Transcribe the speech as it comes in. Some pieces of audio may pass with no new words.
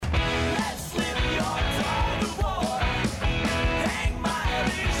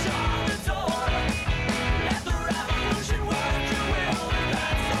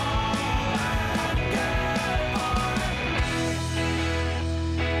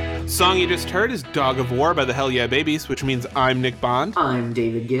Song you just heard is Dog of War by the Hell Yeah Babies, which means I'm Nick Bond. I'm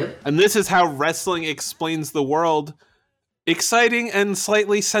David Gibb. And this is how wrestling explains the world. Exciting and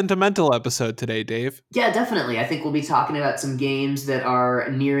slightly sentimental episode today, Dave. Yeah, definitely. I think we'll be talking about some games that are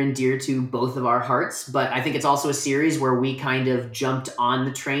near and dear to both of our hearts, but I think it's also a series where we kind of jumped on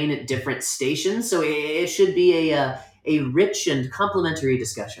the train at different stations, so it should be a rich and complimentary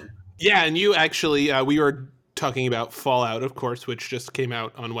discussion. Yeah, and you actually, we were talking about Fallout, of course, which just came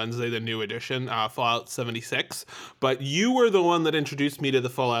out on Wednesday, the new edition, Fallout 76. But you were the one that introduced me to the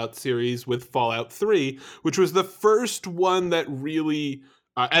Fallout series with Fallout 3, which was the first one that really,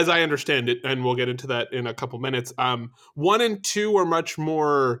 as I understand it, and we'll get into that in a couple minutes, 1 and 2 were much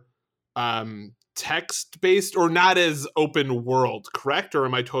more text-based or not as open world, correct? Or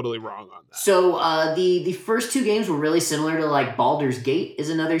am I totally wrong on that? So the first two games were really similar to like Baldur's Gate is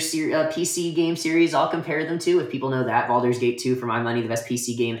another PC game series I'll compare them to. If people know that, Baldur's Gate 2, for my money, the best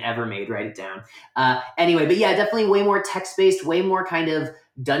PC game ever made. Write it down. Anyway, but yeah, definitely way more text-based, way more kind of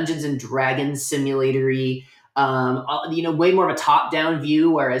Dungeons and Dragons simulatory. Way more of a top-down view,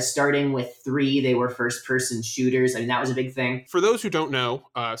 whereas starting with 3, they were first-person shooters. I mean, that was a big thing. For those who don't know,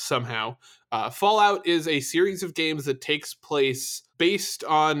 somehow, Fallout is a series of games that takes place based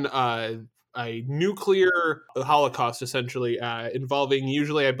on a nuclear holocaust, essentially, involving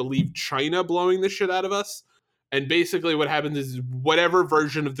usually, I believe, China blowing the shit out of us. And basically what happens is whatever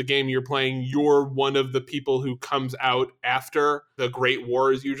version of the game you're playing, you're one of the people who comes out after the Great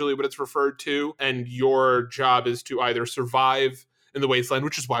War is usually what it's referred to. And your job is to either survive in the wasteland,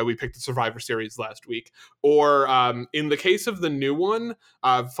 which is why we picked the Survivor series last week. Or in the case of the new one,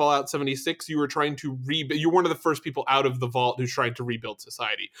 Fallout 76, you were trying to rebuild. You're one of the first people out of the vault who's trying to rebuild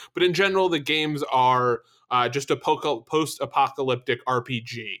society. But in general, the games are just a post-apocalyptic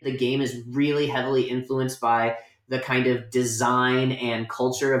RPG. The game is really heavily influenced by the kind of design and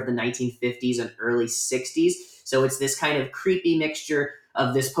culture of the 1950s and early 60s. So it's this kind of creepy mixture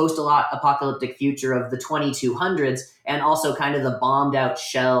of this post-apocalyptic future of the 2200s and also kind of the bombed out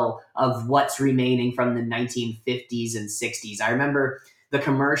shell of what's remaining from the 1950s and 60s. I remember the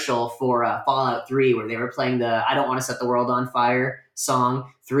commercial for Fallout 3 where they were playing the I Don't Want to Set the World on Fire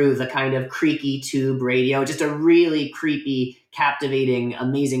song through the kind of creaky tube radio. Just a really creepy, captivating,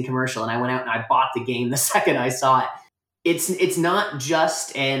 amazing commercial. And I went out and I bought the game the second I saw it. It's not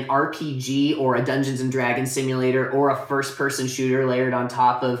just an RPG or a Dungeons and Dragons simulator or a first-person shooter layered on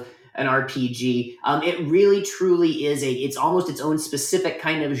top of an RPG. It really, truly is it's almost its own specific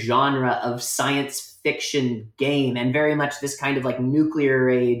kind of genre of science fiction game, and very much this kind of like nuclear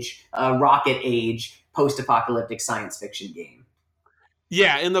age, rocket age, post-apocalyptic science fiction game.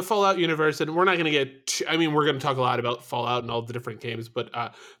 Yeah, in the Fallout universe, and we're not going to get... we're going to talk a lot about Fallout and all the different games, but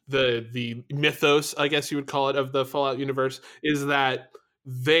the mythos, I guess you would call it, of the Fallout universe is that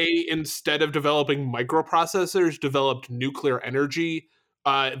they, instead of developing microprocessors, developed nuclear energy.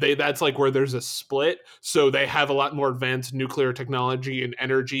 That's like where there's a split. So they have a lot more advanced nuclear technology and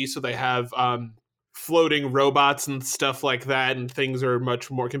energy. So they have floating robots and stuff like that, and things are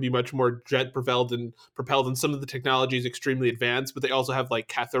can be much more jet propelled, and some of the technology is extremely advanced, but they also have like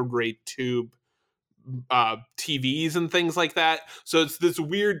cathode ray tube TVs and things like that. So it's this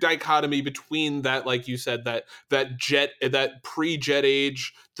weird dichotomy between that, like you said, that pre-jet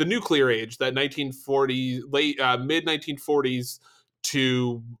age, the nuclear age, that 1940s, mid 1940s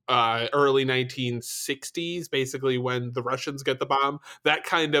to early 1960s, basically when the Russians get the bomb, that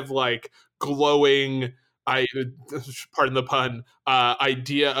kind of like glowing, pardon the pun,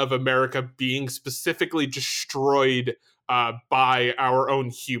 idea of America being specifically destroyed by our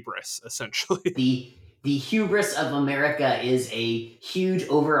own hubris, essentially. The hubris of America is a huge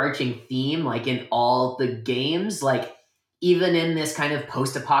overarching theme, like in all the games, like even in this kind of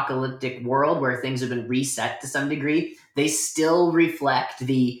post-apocalyptic world where things have been reset to some degree, they still reflect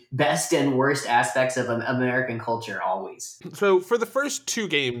the best and worst aspects of American culture always. So for the first two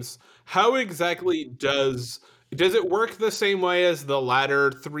games, how exactly does it work the same way as the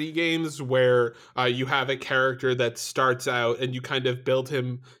latter 3 games where you have a character that starts out and you kind of build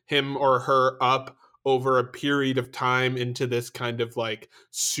him or her up over a period of time into this kind of like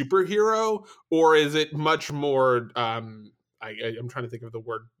superhero? Or is it much more, I'm trying to think of the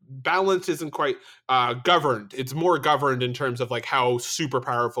word, balance isn't quite governed. It's more governed in terms of like how super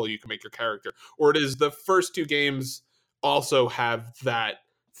powerful you can make your character? Or it is the first 2 games also have that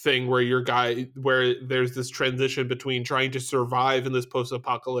thing where where there's this transition between trying to survive in this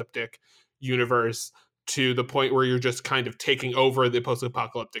post-apocalyptic universe to the point where you're just kind of taking over the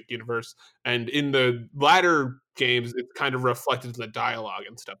post-apocalyptic universe. And in the latter games, it's kind of reflected in the dialogue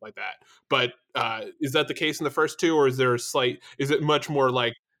and stuff like that. But is that the case in the first 2, or is it much more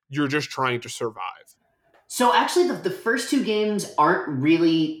like you're just trying to survive. So actually, the first two games aren't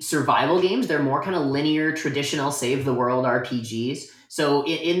really survival games. They're more kind of linear, traditional save the world RPGs. So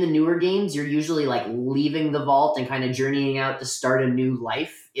in the newer games, you're usually like leaving the vault and kind of journeying out to start a new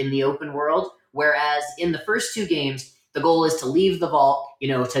life in the open world. Whereas in the first two games, the goal is to leave the vault,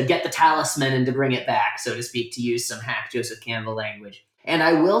 to get the talisman and to bring it back, so to speak, to use some hack Joseph Campbell language. And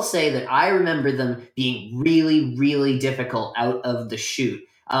I will say that I remember them being really, really difficult out of the chute.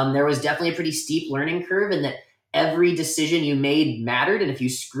 There was definitely a pretty steep learning curve, and that every decision you made mattered. And if you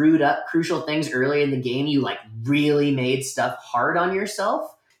screwed up crucial things early in the game, you like really made stuff hard on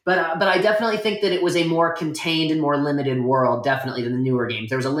yourself. But I definitely think that it was a more contained and more limited world, definitely, than the newer games.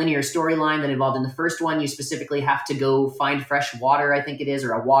 There was a linear storyline that involved in the first one. You specifically have to go find fresh water, I think it is,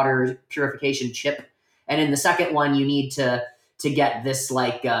 or a water purification chip. And in the second one, you need to get this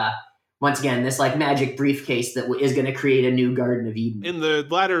once again, this like magic briefcase that is going to create a new Garden of Eden. In the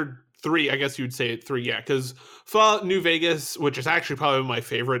latter three, I guess you'd say it three, yeah, because Fallout New Vegas, which is actually probably my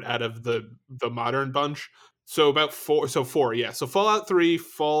favorite out of the modern bunch. So about four, yeah. So Fallout 3,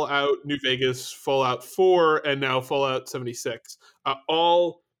 Fallout New Vegas, Fallout 4, and now Fallout 76.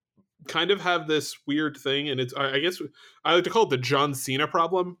 All kind of have this weird thing, and I guess I like to call it the John Cena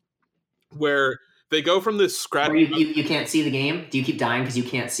problem, where they go from this scrappy... You can't see the game? Do you keep dying because you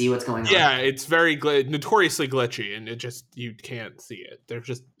can't see what's going on? Yeah, it's very notoriously glitchy, and you can't see it. They're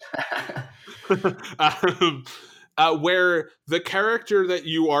just... where the character that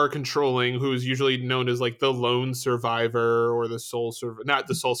you are controlling, who is usually known as like the lone survivor or the sole survivor, not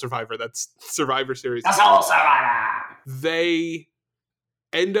the sole survivor, that's Survivor Series. The sole survivor! They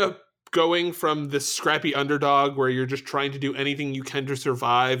end up going from this scrappy underdog where you're just trying to do anything you can to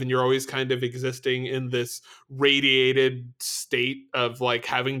survive, and you're always kind of existing in this radiated state of like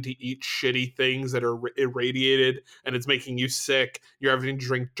having to eat shitty things that are irradiated, and it's making you sick. You're having to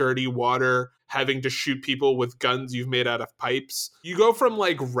drink dirty water, having to shoot people with guns you've made out of pipes. You go from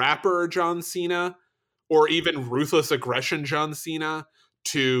like rapper John Cena or even ruthless aggression John Cena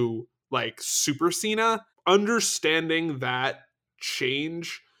to like Super Cena. Understanding that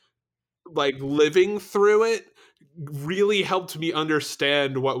change, like living through it, really helped me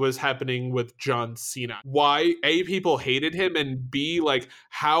understand what was happening with John Cena. Why A, people hated him, and B, like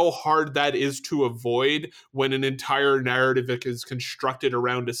how hard that is to avoid when an entire narrative is constructed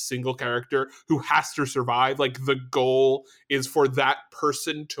around a single character who has to survive. Like the goal is for that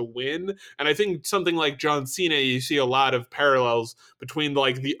person to win. And I think something like John Cena, you see a lot of parallels between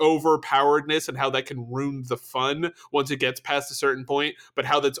like the overpoweredness and how that can ruin the fun once it gets past a certain point, but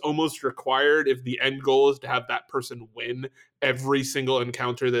how that's almost required if the end goal is to have that person win every single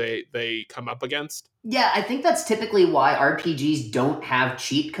encounter they come up against. Yeah, I think that's typically why RPGs don't have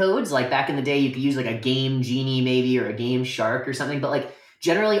cheat codes. Like back in the day, you could use like a Game Genie maybe, or a Game Shark or something, but like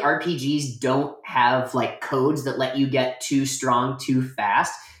generally RPGs don't have like codes that let you get too strong too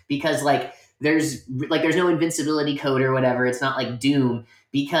fast, because like there's no invincibility code or whatever. It's not like Doom,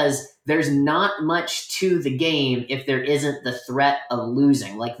 because there's not much to the game if there isn't the threat of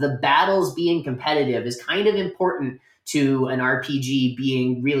losing. Like the battles being competitive is kind of important to an RPG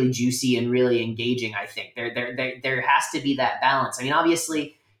being really juicy and really engaging. I think there has to be that balance. I mean,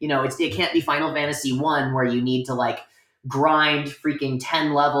 obviously, it can't be Final Fantasy 1 where you need to like grind freaking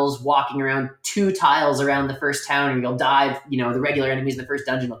 10 levels walking around 2 tiles around the first town and you'll die. The regular enemies in the first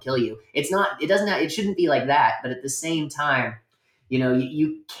dungeon will kill you. It shouldn't be like that. But at the same time,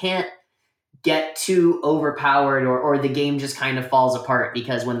 you can't get too overpowered or the game just kind of falls apart,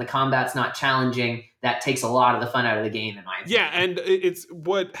 because when the combat's not challenging, that takes a lot of the fun out of the game, in my opinion. Yeah, and it's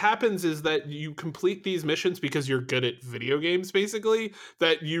what happens is that you complete these missions because you're good at video games, basically,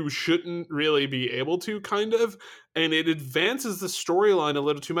 that you shouldn't really be able to, kind of, and it advances the storyline a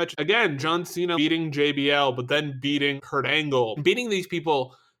little too much. Again, John Cena beating JBL, but then beating Kurt Angle, beating these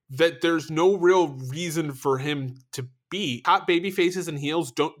people that there's no real reason for him to beat. Hot baby faces and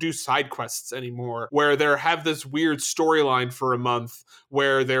heels don't do side quests anymore, where they have this weird storyline for a month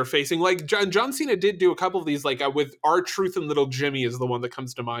where they're facing, like John Cena did do a couple of these, like with R-Truth and Little Jimmy is the one that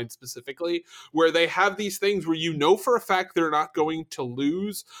comes to mind specifically, where they have these things where for a fact they're not going to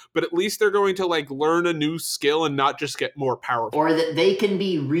lose, but at least they're going to like learn a new skill and not just get more powerful. Or that they can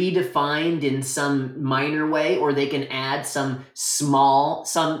be redefined in some minor way, or they can add some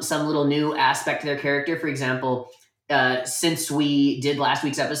little new aspect to their character. For example, since we did last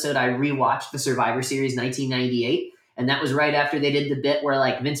week's episode, I rewatched the Survivor Series 1998, and that was right after they did the bit where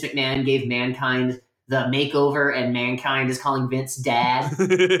like Vince McMahon gave Mankind the makeover and Mankind is calling Vince dad. And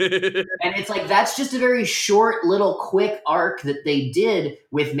it's like, that's just a very short little quick arc that they did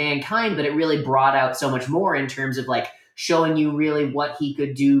with Mankind, but it really brought out so much more in terms of like showing you really what he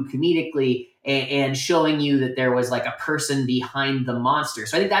could do comedically and showing you that there was like a person behind the monster.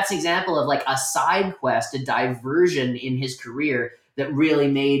 So I think that's an example of like a side quest, a diversion in his career that really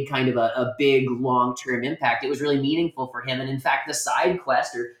made kind of a big long-term impact. It was really meaningful for him. And in fact, the side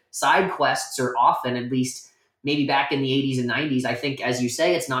quests are often, at least maybe back in the 80s and 90s, I think, as you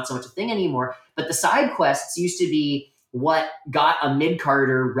say, it's not so much a thing anymore. But the side quests used to be what got a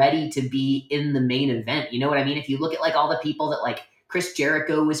mid-carder ready to be in the main event. You know what I mean? If you look at like all the people that like Chris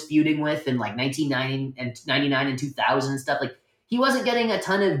Jericho was feuding with in like 1999 and 99 and 2000 and stuff, like he wasn't getting a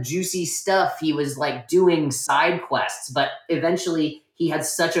ton of juicy stuff. He was like doing side quests, but eventually he had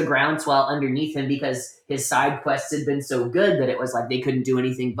such a groundswell underneath him because his side quests had been so good that it was like they couldn't do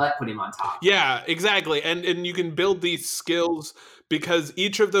anything but put him on top. Yeah, exactly. And you can build these skills because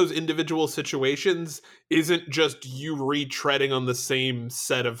each of those individual situations isn't just you retreading on the same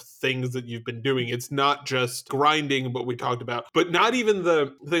set of things that you've been doing. It's not just grinding what we talked about, but not even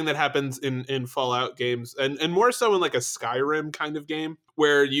the thing that happens in Fallout games, and more so in like a Skyrim kind of game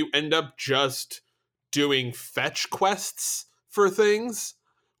where you end up just doing fetch quests for things,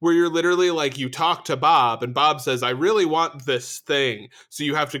 where you're literally like, you talk to Bob and Bob says, I really want this thing. So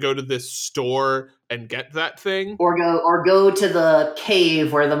you have to go to this store and get that thing. Or go to the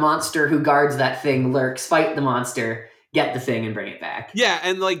cave where the monster who guards that thing lurks, fight the monster, get the thing and bring it back. Yeah,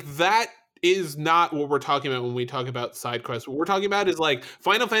 and like that is not what we're talking about when we talk about side quests. What we're talking about is like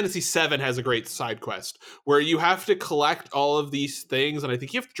Final Fantasy VII has a great side quest where you have to collect all of these things, and I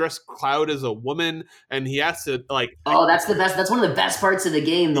think you have to dress Cloud as a woman, and he has to like. Oh, that's the best. That's one of the best parts of the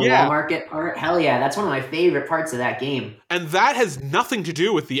game. The Wall Market part. Hell yeah, that's one of my favorite parts of that game. And that has nothing to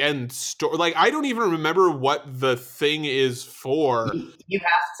do with the end story. Like I don't even remember what the thing is for.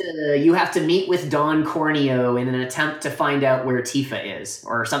 You have to meet with Don Corneo in an attempt to find out where Tifa is,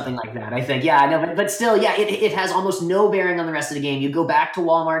 or something like that. I think. Yeah, I know, but still, yeah, it has almost no bearing on the rest of the game. You go back to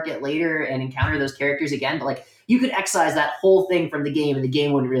Wall Market later and encounter those characters again, but like you could excise that whole thing from the game, and the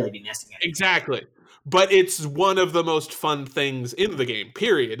game wouldn't really be missing it. Exactly. But it's one of the most fun things in the game,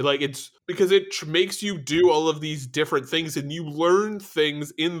 period. Like it's because it makes you do all of these different things and you learn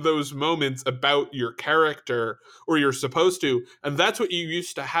things in those moments about your character, or you're supposed to. And that's what you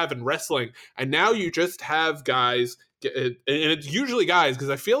used to have in wrestling. And now you just have guys, and it's usually guys, because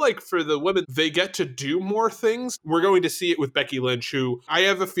I feel like for the women, they get to do more things. We're going to see it with Becky Lynch, who I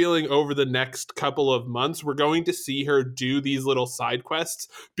have a feeling over the next couple of months, we're going to see her do these little side quests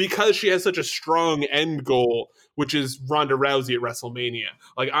because she has such a strong end goal, which is Ronda Rousey at WrestleMania.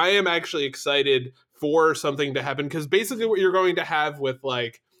 Like, I am actually excited for something to happen, because basically what you're going to have with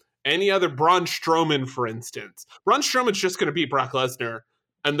like any other Braun Strowman, for instance, Braun Strowman's just going to beat Brock Lesnar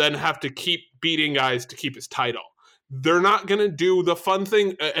and then have to keep beating guys to keep his title. They're not going to do the fun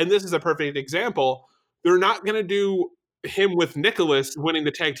thing, and this is a perfect example. They're not going to do him with Nicholas winning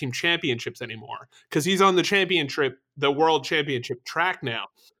the tag team championships anymore, because he's on the world championship track now.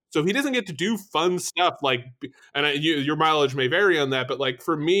 So he doesn't get to do fun stuff like, and your mileage may vary on that, but like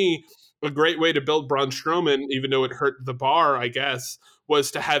for me, a great way to build Braun Strowman, even though it hurt the bar, I guess, was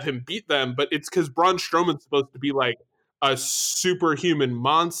to have him beat them. But it's because Braun Strowman's supposed to be like a superhuman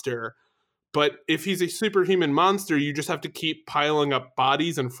monster. But if he's a superhuman monster, you just have to keep piling up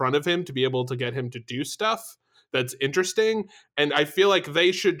bodies in front of him to be able to get him to do stuff that's interesting. And I feel like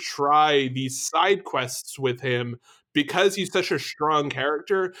they should try these side quests with him, because he's such a strong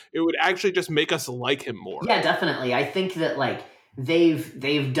character. It would actually just make us like him more. Yeah, definitely. I think that like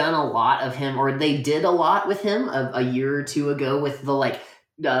they've done a lot of him, or they did a lot with him a year or two ago with the like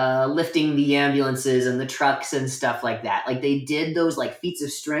lifting the ambulances and the trucks and stuff like that. Like they did those like feats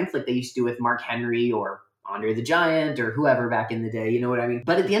of strength like they used to do with Mark Henry or Andre the Giant or whoever back in the day, you know what I mean?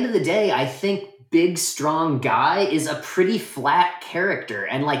 But at the end of the day, I think big strong guy is a pretty flat character.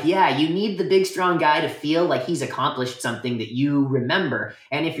 And like, yeah, you need the big strong guy to feel like he's accomplished something that you remember.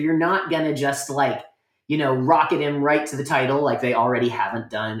 And if you're not gonna just like, you know, rocket him right to the title like they already haven't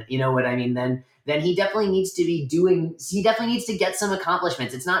done, you know what I mean, then he definitely needs to get some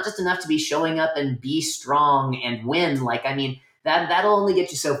accomplishments. It's not just enough to be showing up and be strong and win. Like, I mean, that'll only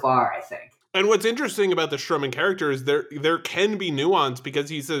get you so far, I think. And what's interesting about the Strowman character is there can be nuance, because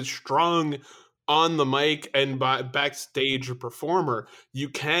he's a strong on the mic and backstage performer. You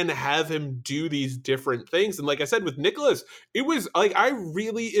can have him do these different things. And like I said, with Nicholas, it was like, I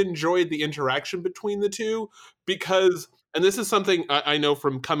really enjoyed the interaction between the two, because, and this is something I know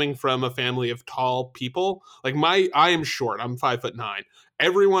from coming from a family of tall people. Like I am short. I'm 5'9".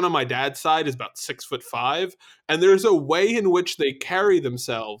 Everyone on my dad's side is about 6'5", and there's a way in which they carry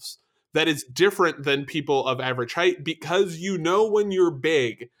themselves that is different than people of average height, because you know when you're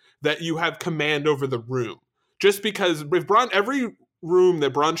big that you have command over the room. just because if every room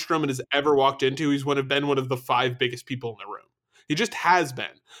that Braun Strowman has ever walked into, he's been one of the 5 biggest people in the room. He just has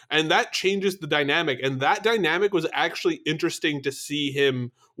been. And that changes the dynamic. And that dynamic was actually interesting to see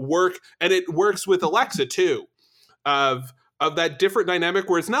him work. And it works with Alexa too, of that different dynamic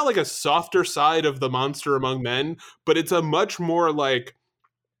where it's not like a softer side of the monster among men, but it's a much more like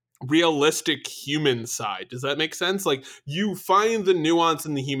realistic human side. Does that make sense? Like, you find the nuance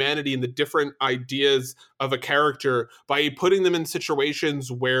and the humanity and the different ideas of a character by putting them in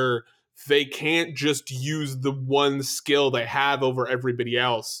situations where they can't just use the one skill they have over everybody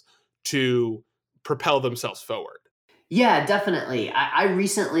else to propel themselves forward. Yeah, definitely. I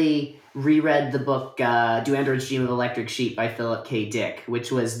recently reread the book Do Androids Dream of Electric Sheep by Philip K. Dick,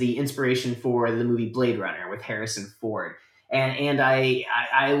 which was the inspiration for the movie Blade Runner with Harrison Ford. And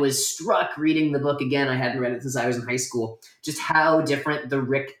I was struck reading the book again. I hadn't read it since I was in high school. Just how different the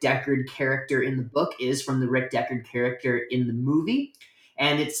Rick Deckard character in the book is from the Rick Deckard character in the movie.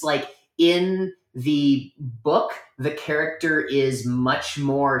 And it's like in the book, the character is much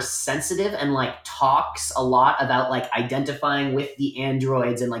more sensitive and like talks a lot about like identifying with the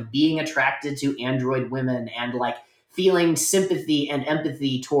androids and like being attracted to android women and like feeling sympathy and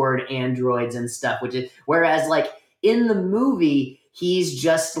empathy toward androids and stuff, which is whereas like in the movie he's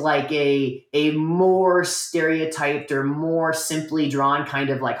just like a more stereotyped or more simply drawn kind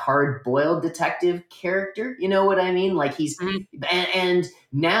of like hard-boiled detective character, you know what I mean? Like he's and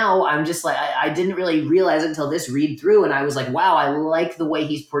now I'm just like I didn't really realize it until this read through, and I was like, wow, I like the way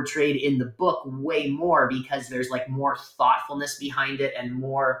he's portrayed in the book way more because there's like more thoughtfulness behind it and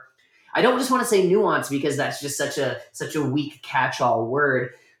more, I don't just want to say nuance because that's just such a weak catch-all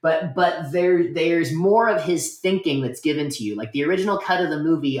word, but there's more of his thinking that's given to you. Like the original cut of the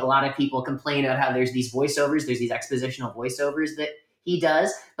movie, a lot of people complain about how there's these voiceovers, there's these expositional voiceovers that he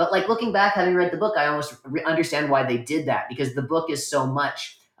does. But like looking back, having read the book, I almost understand why they did that because the book is so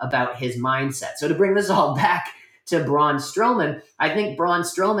much about his mindset. So to bring this all back to Braun Strowman, I think Braun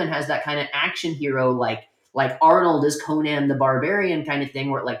Strowman has that kind of action hero like Arnold is Conan the Barbarian kind of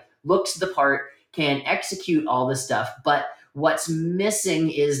thing, where it like looks the part, can execute all this stuff, but what's missing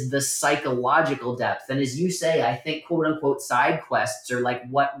is the psychological depth. And as you say, I think quote unquote side quests are like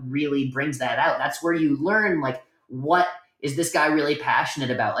what really brings that out. That's where you learn like what is this guy really passionate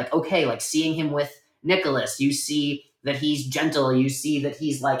about? Like, okay, like seeing him with Nicholas, you see that he's gentle, you see that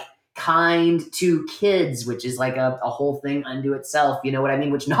he's like kind to kids, which is like a whole thing unto itself, you know what I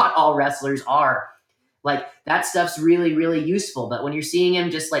mean? Which not all wrestlers are. Like that stuff's really, really useful. But when you're seeing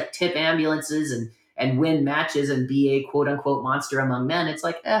him just like tip ambulances and win matches and be a quote unquote monster among men, it's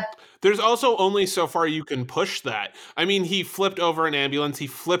like, There's also only so far you can push that. I mean, he flipped over an ambulance, he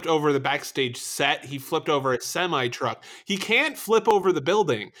flipped over the backstage set, he flipped over a semi truck. He can't flip over the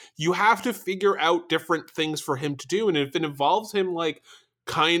building. You have to figure out different things for him to do. And if it involves him like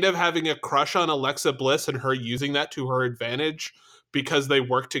kind of having a crush on Alexa Bliss and her using that to her advantage because they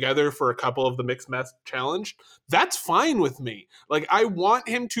work together for a couple of the mixed match challenge, that's fine with me. Like, I want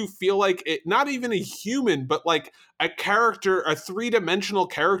him to feel like it, not even a human, but like a character, a 3-dimensional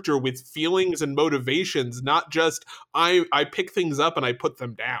character with feelings and motivations, not just I pick things up and I put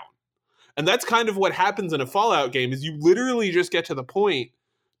them down. And that's kind of what happens in a Fallout game is you literally just get to the point,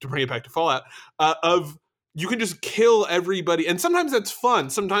 to bring it back to Fallout, of you can just kill everybody. And sometimes that's fun.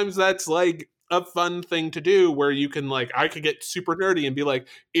 Sometimes that's like a fun thing to do where you can like, I could get super nerdy and be like,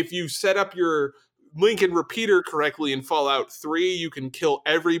 if you set up your Lincoln repeater correctly in Fallout 3, you can kill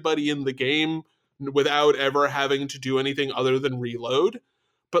everybody in the game without ever having to do anything other than reload.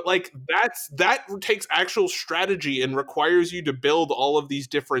 But like that takes actual strategy and requires you to build all of these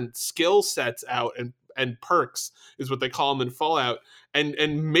different skill sets out and perks is what they call them in Fallout,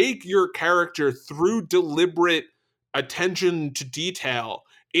 and make your character through deliberate attention to detail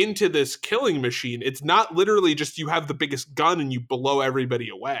into this killing machine. It's not literally just you have the biggest gun and you blow everybody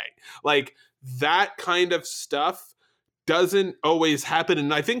away. Like that kind of stuff doesn't always happen.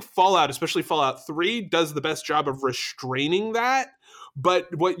 And I think Fallout, especially Fallout 3, does the best job of restraining that.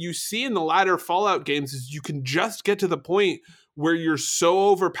 But what you see in the latter Fallout games is you can just get to the point where you're so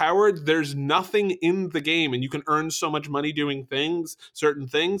overpowered, there's nothing in the game, and you can earn so much money doing certain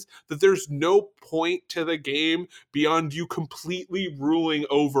things, that there's no point to the game beyond you completely ruling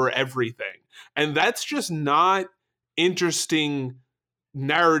over everything. And that's just not interesting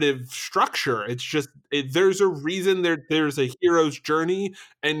narrative structure. It's just there's a reason there's a hero's journey,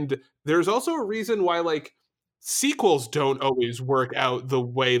 and there's also a reason why like sequels don't always work out the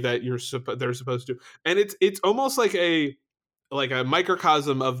way that they're supposed to. And it's almost like a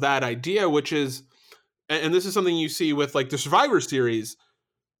microcosm of that idea, which is, and this is something you see with like the Survivor series.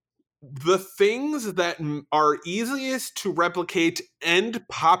 the things that are easiest to replicate and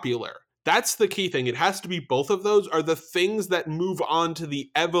popular. That's the key thing. It has to be both of those are the things that move on to the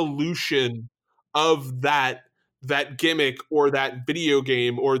evolution of that gimmick or that video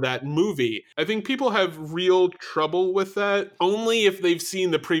game or that movie. I think people have real trouble with that only if they've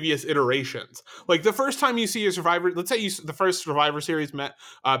seen the previous iterations. Like the first time you see a Survivor, let's say the first Survivor Series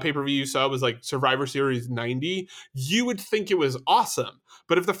pay-per-view you saw was like Survivor Series 90, you would think it was awesome.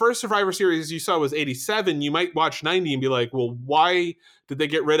 But if the first Survivor Series you saw was 87, you might watch 90 and be like, well, why did they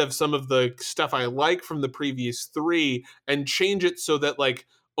get rid of some of the stuff I like from the previous three and change it so that like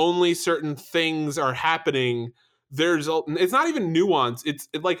only certain things are happening? It's not even nuance. It's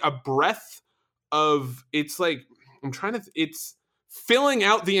like a breadth of, it's like, it's filling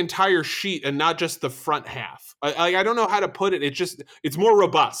out the entire sheet and not just the front half. I don't know how to put it. It's more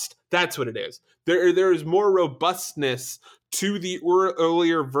robust. That's what it is. There is more robustness to the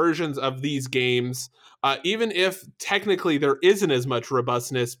earlier versions of these games, even if technically there isn't as much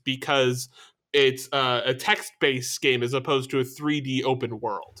robustness because it's a text-based game as opposed to a 3D open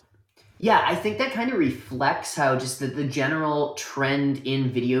world. Yeah, I think that kind of reflects how just the general trend in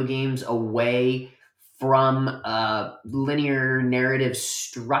video games away from linear narrative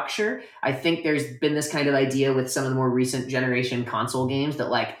structure. I think there's been this kind of idea with some of the more recent generation console games that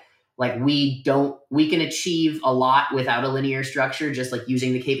we can achieve a lot without a linear structure, just like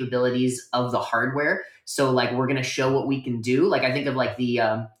using the capabilities of the hardware. So like we're gonna show what we can do. Like I think of like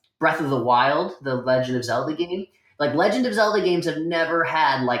the Breath of the Wild, the Legend of Zelda game. Like Legend of Zelda games have never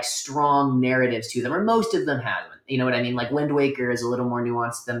had like strong narratives to them, or most of them haven't. You know what I mean? Like Wind Waker is a little more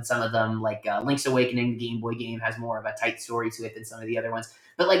nuanced than some of them. Like Link's Awakening, the Game Boy game, has more of a tight story to it than some of the other ones.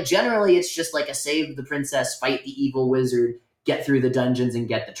 But like generally, it's just like a save the princess, fight the evil wizard, get through the dungeons and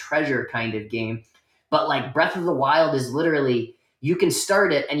get the treasure kind of game. But like Breath of the Wild is literally, you can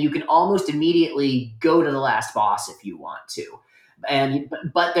start it and you can almost immediately go to the last boss if you want to.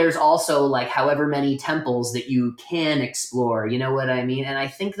 But there's also like however many temples that you can explore, you know what I mean? And I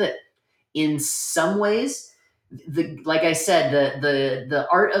think that in some ways, like I said, the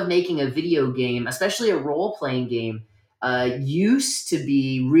art of making a video game, especially a role-playing game, used to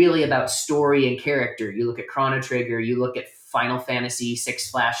be really about story and character. You look at Chrono Trigger, you look at Final Fantasy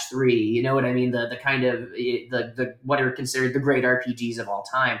 6/3, you know what I mean? The kind of the what are considered the great RPGs of all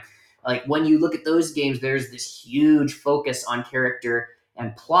time. Like when you look at those games, there's this huge focus on character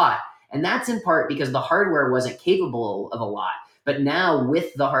and plot. And that's in part because the hardware wasn't capable of a lot. But now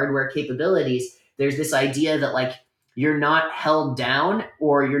with the hardware capabilities, there's this idea that like you're not held down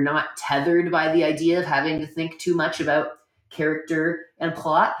or you're not tethered by the idea of having to think too much about character and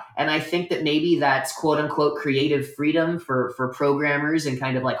plot. And I think that maybe that's quote unquote creative freedom for programmers and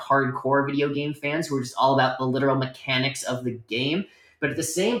kind of like hardcore video game fans who are just all about the literal mechanics of the game. But at the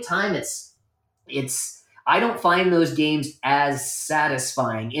same time, it's I don't find those games as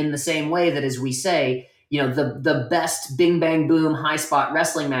satisfying in the same way that, as we say, you know, the best bing bang boom high spot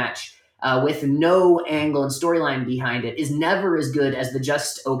wrestling match with no angle and storyline behind it is never as good as the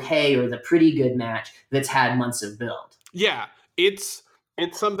just okay or the pretty good match that's had months of build. Yeah, it's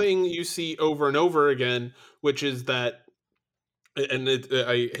something you see over and over again, which is that, and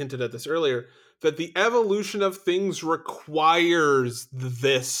I hinted at this earlier, that the evolution of things requires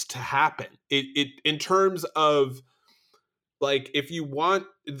this to happen. It in terms of like, if you want,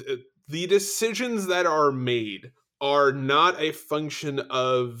 the decisions that are made are not a function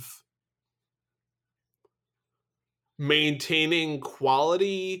of maintaining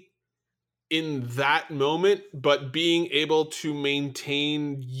quality in that moment, but being able to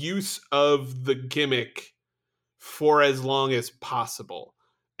maintain use of the gimmick for as long as possible.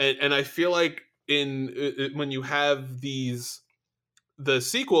 And I feel like when you have the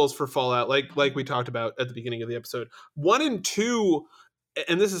sequels for Fallout, like we talked about at the beginning of the episode, 1 and 2,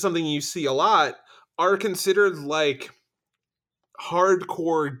 and this is something you see a lot, are considered like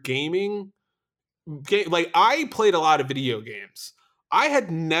hardcore gaming. Like I played a lot of video games. I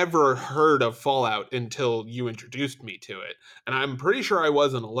had never heard of Fallout until you introduced me to it, and I'm pretty sure I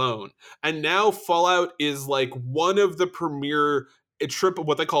wasn't alone. And now Fallout is like one of the premier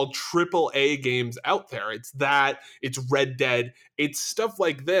what they call triple A games out there. It's Red Dead, it's stuff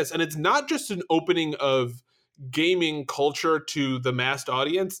like this, and it's not just an opening of gaming culture to the mass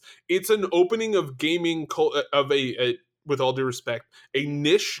audience. It's an opening of gaming of a with all due respect, a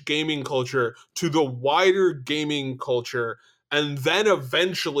niche gaming culture to the wider gaming culture, and then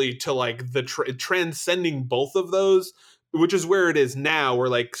eventually to like the transcending both of those, which is where it is now, where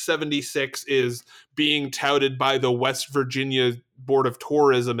like 76 is being touted by the West Virginia Board of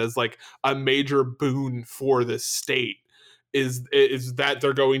Tourism as like a major boon for the state. is that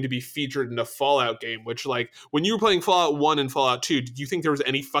they're going to be featured in a Fallout game, which, like, when you were playing Fallout 1 and Fallout 2, did you think there was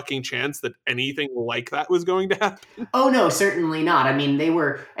any fucking chance that anything like that was going to happen? Oh, no, certainly not. I mean, they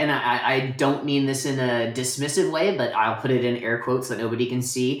were, and I don't mean this in a dismissive way, but I'll put it in air quotes that nobody can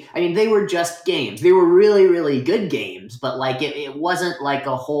see. I mean, they were just games. They were really, really good games, but like it wasn't like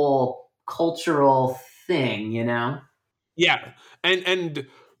a whole cultural thing, you know? Yeah. And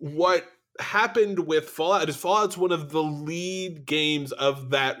what happened with Fallout is Fallout's one of the lead games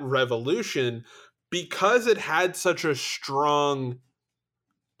of that revolution because it had such a strong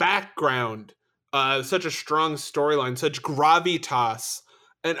background, such a strong storyline, such gravitas.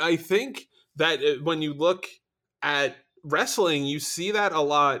 And I think that when you look at wrestling, you see that a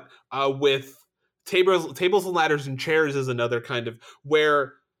lot with tables and ladders and chairs is another kind of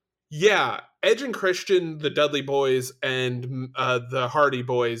where, yeah, Edge and Christian, the Dudley Boys, and the Hardy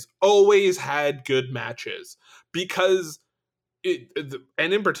Boys always had good matches because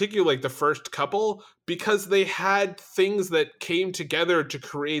and in particular, like the first couple, because they had things that came together to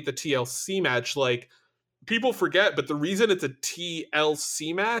create the TLC match. Like, people forget, but the reason it's a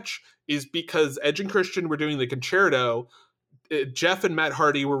TLC match is because Edge and Christian were doing the concerto. Jeff and Matt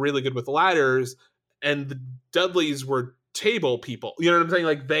Hardy were really good with ladders, and the Dudleys were table people. You know what I'm saying?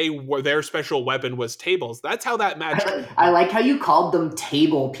 Like, their special weapon was tables. That's how that match. I like how you called them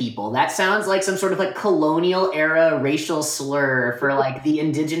table people. That sounds like some sort of like colonial era racial slur for like the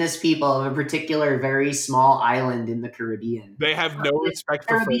indigenous people of a particular very small island in the Caribbean. They have no respect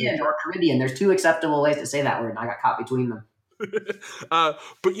for Caribbean or Caribbean. There's two acceptable ways to say that word, and I got caught between them.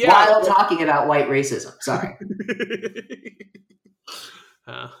 But yeah, while talking about white racism. Sorry.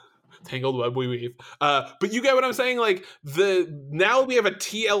 Tangled web we weave. But you get what I'm saying? Like, now we have a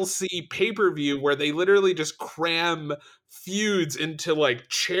TLC pay-per-view where they literally just cram feuds into like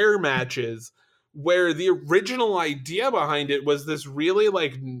chair matches, where the original idea behind it was this really,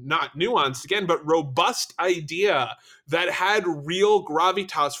 like, not nuanced again, but robust idea that had real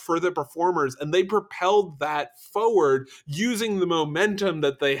gravitas for the performers, and they propelled that forward using the momentum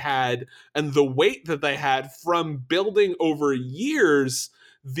that they had and the weight that they had from building over years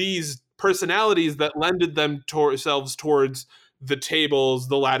these personalities that lended themselves towards the tables,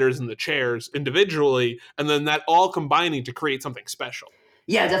 the ladders, and the chairs individually, and then that all combining to create something special.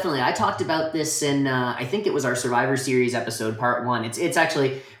 Yeah, definitely. I talked about this in I think it was our Survivor Series episode, part 1. It's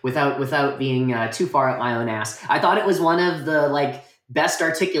actually, without being too far up my own ass, I thought it was one of the like best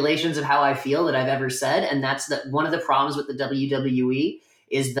articulations of how I feel that I've ever said, and that's that one of the problems with the WWE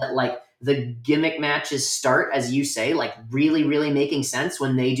is that like the gimmick matches start, as you say, like really, really making sense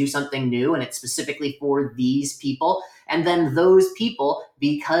when they do something new and it's specifically for these people. And then those people,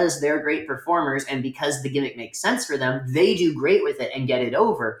 because they're great performers and because the gimmick makes sense for them, they do great with it and get it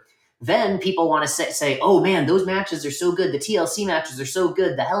over. Then people want to say, oh man, those matches are so good. The TLC matches are so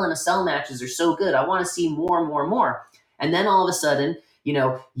good. The Hell in a Cell matches are so good. I want to see more, more, more. And then all of a sudden, you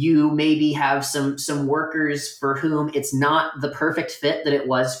know, you maybe have some workers for whom it's not the perfect fit that it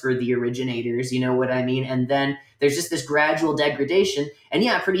was for the originators, you know what I mean? And then there's just this gradual degradation. And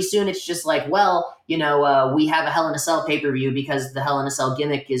yeah, pretty soon it's just like, well, you know, we have a Hell in a Cell pay-per-view because the Hell in a Cell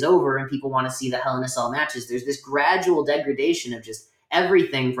gimmick is over and people want to see the Hell in a Cell matches. There's this gradual degradation of just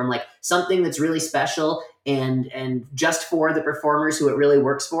everything from like something that's really special and just for the performers who it really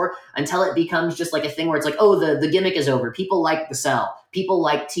works for, until it becomes just like a thing where it's like, oh, the gimmick is over. People like the Cell. People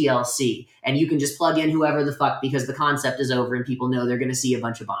like TLC. And you can just plug in whoever the fuck because the concept is over and people know they're going to see a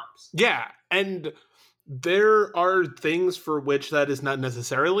bunch of bombs. Yeah, and there are things for which that is not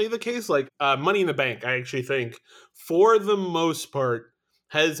necessarily the case. Like Money in the Bank, I actually think, for the most part,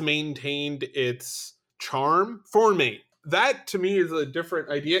 has maintained its charm for me. That to me is a different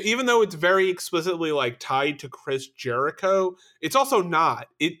idea, even though it's very explicitly like tied to Chris Jericho. It's also not.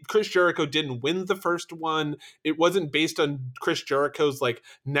 Chris Jericho didn't win the first one. It wasn't based on Chris Jericho's like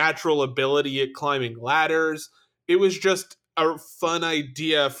natural ability at climbing ladders. It was just a fun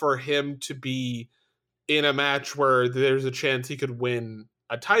idea for him to be in a match where there's a chance he could win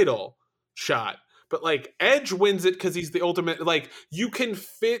a title shot. But like Edge wins it because he's the ultimate. Like, you can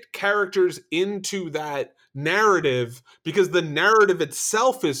fit characters into that narrative because the narrative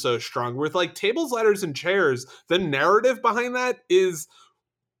itself is so strong. With like tables, ladders, and chairs, the narrative behind that is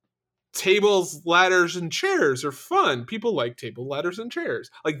tables, ladders, and chairs are fun. People like table, ladders, and chairs.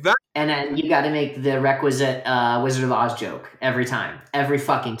 Like that. And then you got to make the requisite Wizard of Oz joke every time. Every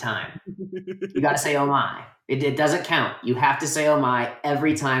fucking time. You got to say, oh my. It doesn't count. You have to say, oh my,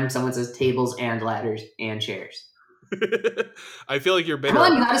 every time someone says tables and ladders and chairs. I feel like you're better. Come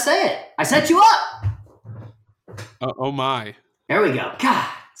on, you got to say it. I set you up. Oh my. There we go. God,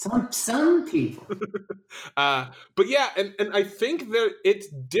 Some people. But yeah, and I think that it's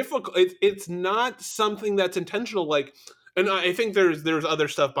difficult. It's not something that's intentional. Like, and I think there's other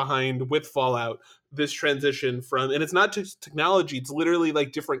stuff behind with Fallout, this transition from, and it's not just technology. It's literally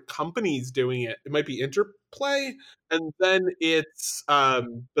like different companies doing it. It might be Interplay, and then it's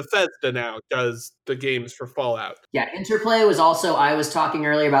Bethesda now does the games for Fallout. Yeah, Interplay was also, I was talking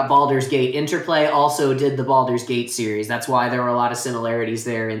earlier about Baldur's Gate. Interplay also did the Baldur's Gate series. That's why there were a lot of similarities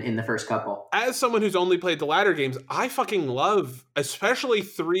there in the first couple. As someone who's only played the latter games, I fucking love, especially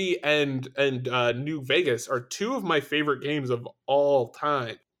 3 and New Vegas are two of my favorite games of all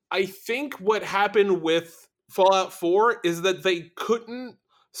time. I think what happened with Fallout 4 is that they couldn't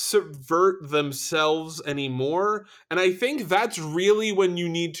subvert themselves anymore. And I think that's really when you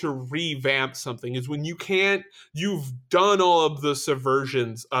need to revamp something, is when you've done all of the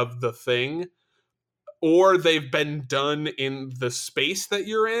subversions of the thing, or they've been done in the space that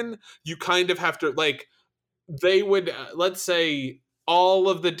you're in. You kind of have to, like, they would, let's say all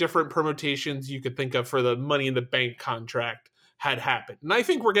of the different permutations you could think of for the Money in the Bank contract had happened. And I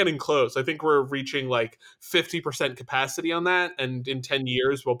think we're getting close. I think we're reaching like 50% capacity on that. And in 10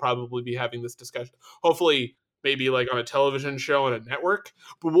 years, we'll probably be having this discussion. Hopefully, maybe like on a television show on a network,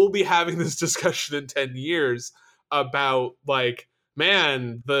 but we'll be having this discussion in 10 years about like,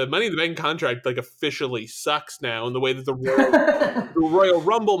 man, the Money in the Bank contract like officially sucks now, in the way that the Royal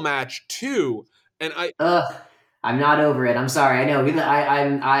Rumble match too. And I'm not over it. I'm sorry. I know.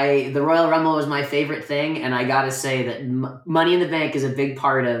 The Royal Rumble was my favorite thing, and I gotta say that Money in the Bank is a big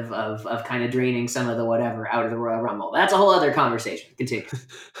part of kind of draining some of the whatever out of the Royal Rumble. That's a whole other conversation. Continue.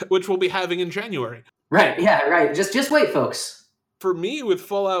 Which we'll be having in January. Right. Yeah. Right. Just wait, folks. For me, with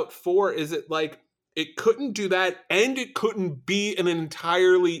Fallout 4, is it like it couldn't do that, and it couldn't be an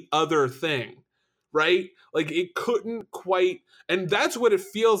entirely other thing, right? Like it couldn't quite, and that's what it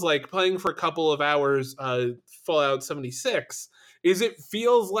feels like playing for a couple of hours. Fallout 76 is, it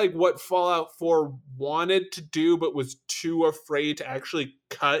feels like what Fallout 4 wanted to do but was too afraid to actually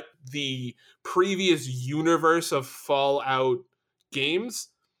cut the previous universe of Fallout games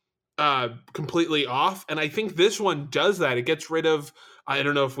completely off. And I think this one does that. It gets rid of, I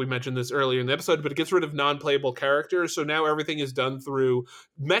don't know if we mentioned this earlier in the episode, but it gets rid of non-playable characters. So now everything is done through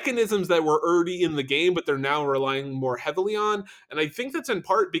mechanisms that were already in the game, but they're now relying more heavily on. And I think that's in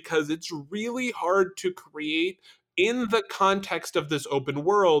part because it's really hard to create, in the context of this open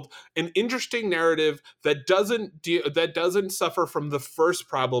world, an interesting narrative that doesn't suffer from the first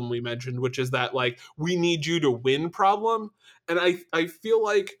problem we mentioned, which is that like we need you to win problem. And I feel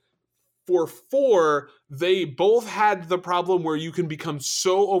like for 4, they both had the problem where you can become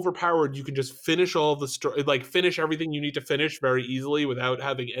so overpowered you can just finish all the story, like finish everything you need to finish very easily without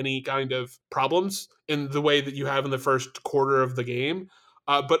having any kind of problems in the way that you have in the first quarter of the game.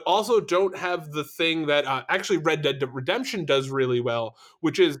 But also don't have the thing that actually Red Dead Redemption does really well,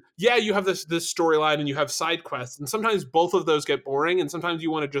 which is, yeah, you have this storyline and you have side quests, and sometimes both of those get boring, and sometimes you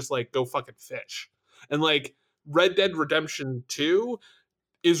want to just like go fucking fish. And like Red Dead Redemption 2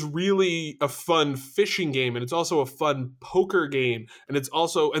 is really a fun fishing game, and it's also a fun poker game, and it's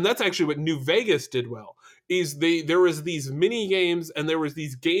also, and that's actually what New Vegas did well, is there was these mini games and there was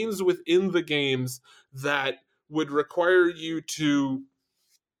these games within the games that would require you to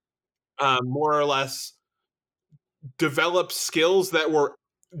more or less develop skills that were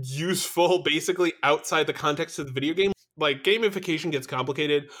useful basically outside the context of the video game. Like gamification gets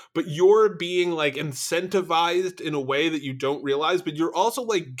complicated, but you're being like incentivized in a way that you don't realize, but you're also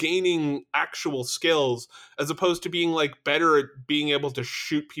like gaining actual skills as opposed to being like better at being able to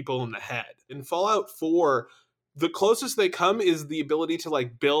shoot people in the head. In Fallout 4, the closest they come is the ability to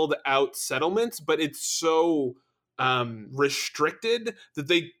like build out settlements, but it's so restricted that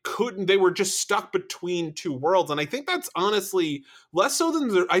they were just stuck between two worlds. And I think that's honestly less so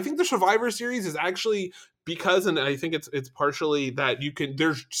than I think the Survivor series is actually, because, and I think it's partially that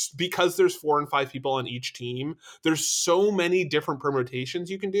because there's 4 and 5 people on each team, there's so many different permutations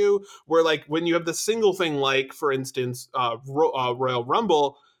you can do, where like when you have the single thing, like for instance Royal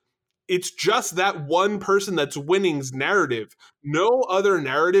Rumble, it's just that one person that's winning's narrative. No other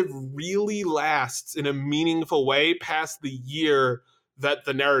narrative really lasts in a meaningful way past the year that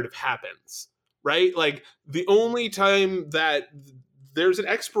the narrative happens, right? Like the only time that there's an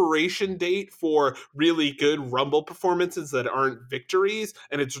expiration date for really good Rumble performances that aren't victories,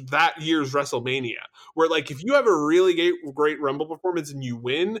 and it's that year's WrestleMania, where like if you have a really great Rumble performance and you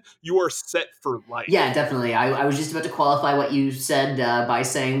win, you are set for life. Yeah, definitely. I was just about to qualify what you said by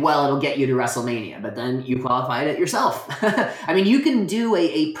saying, well, it'll get you to WrestleMania, but then you qualified it yourself. I mean, you can do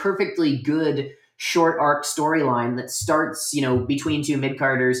a perfectly good short arc storyline that starts, between two mid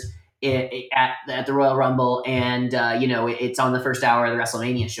carders at the Royal Rumble, and it's on the first hour of the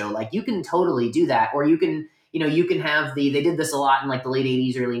WrestleMania show. Like, you can totally do that, or you can have they did this a lot in like the late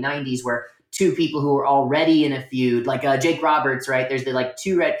 '80s, early '90s, where two people who were already in a feud, like Jake Roberts, right? There's the like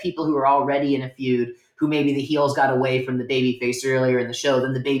two red people who are already in a feud, who maybe the heels got away from the babyface earlier in the show,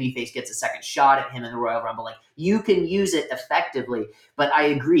 then the babyface gets a second shot at him in the Royal Rumble. Like, you can use it effectively, but I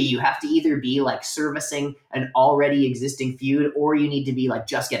agree, you have to either be like servicing an already existing feud, or you need to be like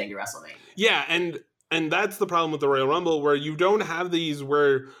just getting to WrestleMania. Yeah, and that's the problem with the Royal Rumble, where you don't have these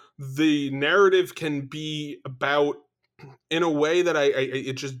where the narrative can be about in a way that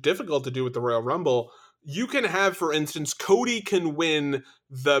it's just difficult to do with the Royal Rumble. You can have, for instance, Cody can win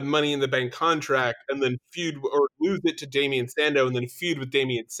the Money in the Bank contract and then feud or lose it to Damien Sandow and then feud with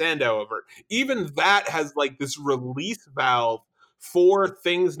Damien Sandow over it. Even that has like this release valve for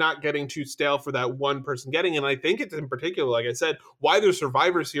things not getting too stale for that one person getting. And I think it's in particular, like I said, why the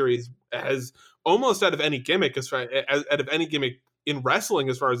Survivor Series has almost out of any gimmick, out of any gimmick in wrestling,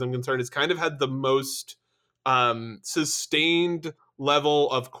 as far as I'm concerned, has kind of had the most sustained level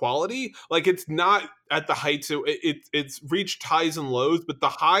of quality. Like, it's not at the heights, it's reached highs and lows, but the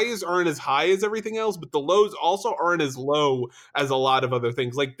highs aren't as high as everything else, but the lows also aren't as low as a lot of other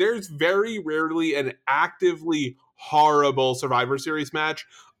things. Like, there's very rarely an actively horrible Survivor Series match.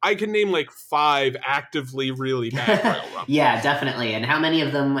 I can name like 5 actively really bad Royal Rumble. Yeah, definitely. And how many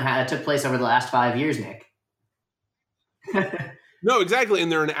of them took place over the last 5 years, Nick? No, exactly.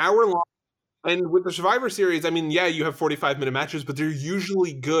 And they're an hour long. And with the Survivor Series, I mean, yeah, you have 45-minute matches, but they're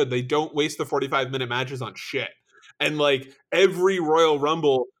usually good. They don't waste the 45-minute matches on shit. And like every Royal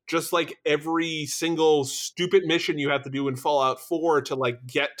Rumble, just like every single stupid mission you have to do in Fallout 4 to like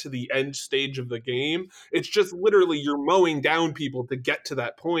get to the end stage of the game, it's just literally you're mowing down people to get to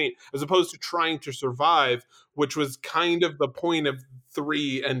that point, as opposed to trying to survive, which was kind of the point of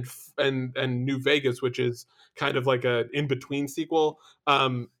 3 and New Vegas, which is kind of like a in-between sequel.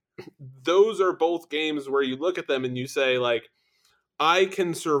 Those are both games where you look at them and you say, like, I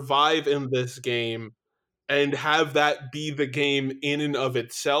can survive in this game and have that be the game in and of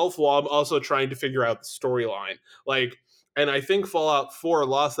itself, while I'm also trying to figure out the storyline. Like, and I think Fallout 4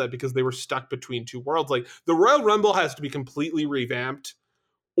 lost that because they were stuck between two worlds. Like, the Royal Rumble has to be completely revamped,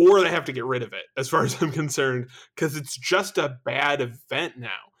 or they have to get rid of it, as far as I'm concerned, because it's just a bad event now.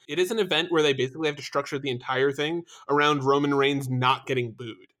 It is an event where they basically have to structure the entire thing around Roman Reigns not getting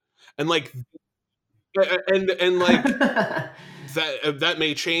booed. And like, and like that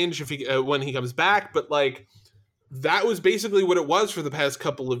may change if he when he comes back, but like that was basically what it was for the past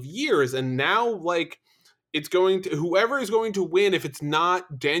couple of years. And now, like, it's going to, whoever is going to win, if it's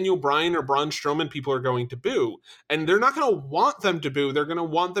not Daniel Bryan or Braun Strowman, people are going to boo. And they're not going to want them to boo. They're going to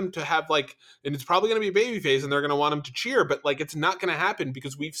want them to have like, and it's probably going to be a babyface, and they're going to want them to cheer. But like, it's not going to happen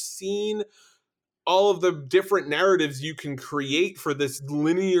because we've seen all of the different narratives you can create for this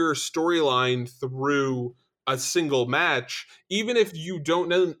linear storyline through a single match. Even if you don't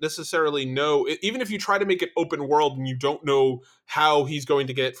necessarily know, even if you try to make it open world and you don't know how he's going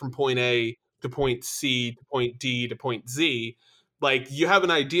to get from point A to point C to point D to point Z, like, you have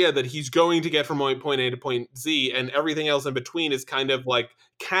an idea that he's going to get from point A to point Z, and everything else in between is kind of like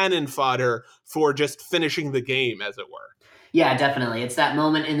cannon fodder for just finishing the game, as it were. Yeah, definitely. It's that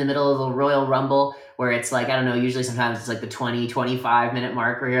moment in the middle of the Royal Rumble where it's like, I don't know, usually sometimes it's like the 20, 25-minute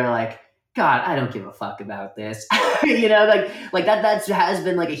mark where you're like, God, I don't give a fuck about this. Like that has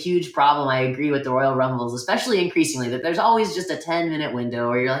been like a huge problem. I agree with the Royal Rumbles, especially increasingly, that there's always just a 10-minute window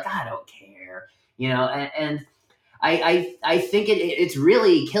where you're like, I don't care. And I think it's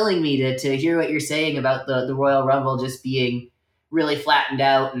really killing me to hear what you're saying about the Royal Rumble just being really flattened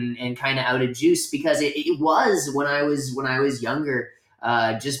out and kind of out of juice, because it was when I was younger,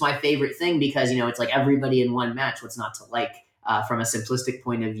 just my favorite thing, because it's like everybody in one match. What's not to like, from a simplistic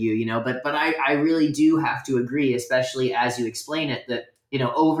point of view, but I really do have to agree, especially as you explain it, that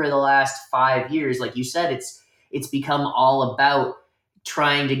over the last 5 years, like you said, it's become all about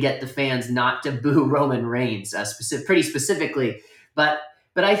trying to get the fans not to boo Roman Reigns, pretty specifically, but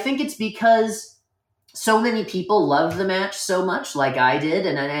I think it's because so many people loved the match so much, like I did,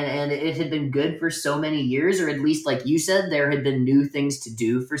 and it had been good for so many years, or at least, like you said, there had been new things to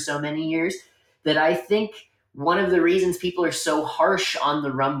do for so many years, that I think one of the reasons people are so harsh on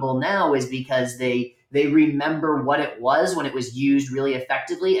the Rumble now is because they remember what it was when it was used really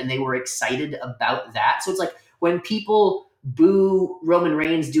effectively, and they were excited about that. So it's like when people boo Roman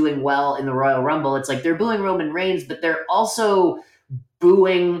Reigns doing well in the Royal Rumble, it's like they're booing Roman Reigns, but they're also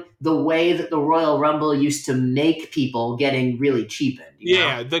booing the way that the Royal Rumble used to make people getting really cheapened. You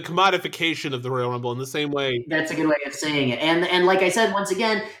know? The commodification of the Royal Rumble in the same way. That's a good way of saying it. And like I said, once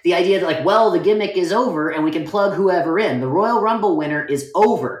again, the idea that like, well, the gimmick is over and we can plug whoever in. The Royal Rumble winner is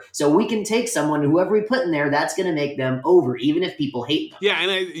over. So we can take someone, whoever we put in there, that's going to make them over, even if people hate them. Yeah,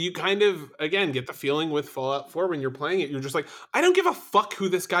 and you kind of, again, get the feeling with Fallout 4 when you're playing it, you're just like, I don't give a fuck who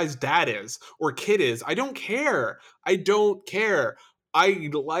this guy's dad is or kid is. I don't care. I don't care. I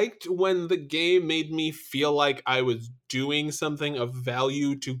liked when the game made me feel like I was doing something of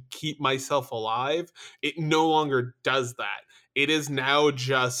value to keep myself alive. It no longer does that. It is now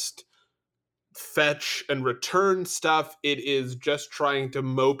just fetch and return stuff. It is just trying to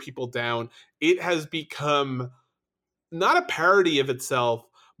mow people down. It has become not a parody of itself,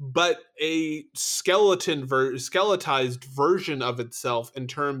 but a skeletized version of itself in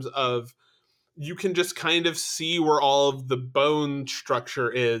terms of you can just kind of see where all of the bone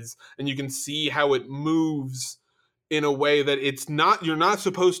structure is, and you can see how it moves in a way that you're not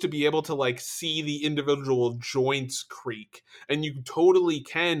supposed to be able to like see the individual joints creak, and you totally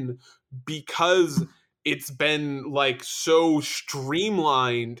can, because it's been like so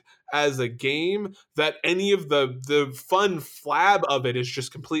streamlined as a game that any of the fun flab of it is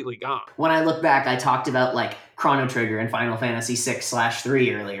just completely gone. When I look back, I talked about like Chrono Trigger and Final Fantasy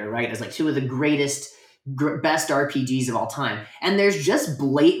 6/3 earlier, right? As like two of the greatest, best RPGs of all time. And there's just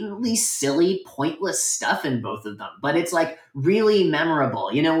blatantly silly, pointless stuff in both of them. But it's like really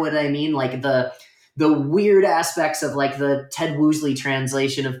memorable. You know what I mean? Like the weird aspects of like the Ted Woosley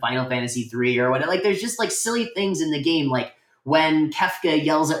translation of Final Fantasy 3 or whatever. Like there's just like silly things in the game, like when Kefka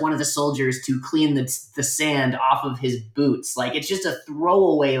yells at one of the soldiers to clean the sand off of his boots. Like it's just a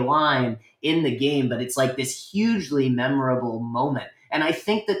throwaway line in the game, but it's like this hugely memorable moment. And I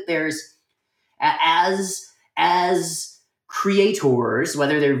think that there's, as creators,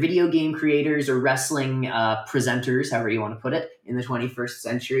 whether they're video game creators or wrestling presenters, however you want to put it, in the 21st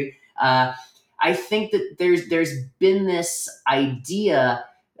century, I think that there's been this idea,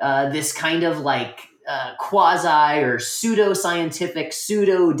 this kind of like quasi or pseudo-scientific,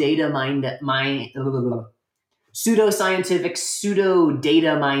 pseudo-scientific,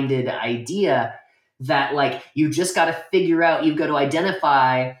 pseudo-data-minded idea that like you just got to figure out, you've got to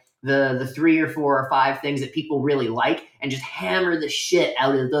identify the 3 or 4 or 5 things that people really like and just hammer the shit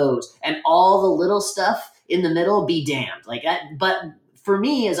out of those, and all the little stuff in the middle be damned. Like that. But for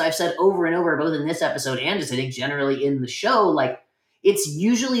me, as I've said over and over, both in this episode and just I think generally in the show, like it's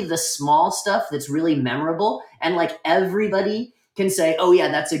usually the small stuff that's really memorable, and like everybody can say, oh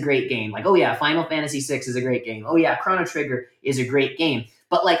yeah, that's a great game. Like, oh yeah, Final Fantasy VI is a great game. Oh yeah, Chrono Trigger is a great game.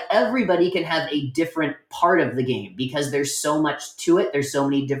 But like everybody can have a different part of the game because there's so much to it. There's so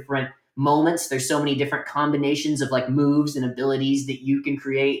many different moments. There's so many different combinations of like moves and abilities that you can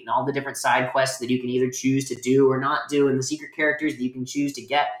create, and all the different side quests that you can either choose to do or not do, and the secret characters that you can choose to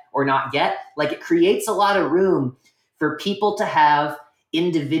get or not get. Like it creates a lot of room for people to have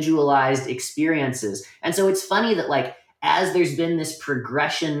individualized experiences. And so it's funny that like as there's been this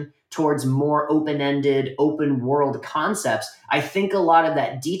progression towards more open-ended, open world concepts, I think a lot of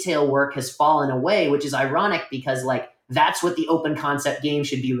that detail work has fallen away, which is ironic because like that's what the open concept game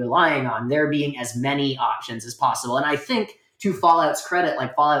should be relying on, there being as many options as possible. And I think to Fallout's credit,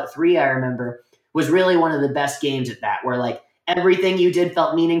 like Fallout 3, I remember, was really one of the best games at that, where like everything you did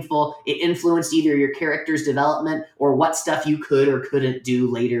felt meaningful. It influenced either your character's development or what stuff you could or couldn't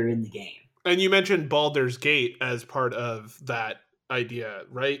do later in the game. And you mentioned Baldur's Gate as part of that idea,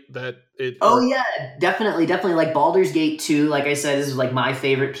 right? Yeah, definitely. Like Baldur's Gate 2, like I said, is like my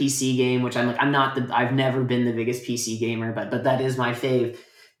favorite PC game, which I've never been the biggest PC gamer, but that is my fave.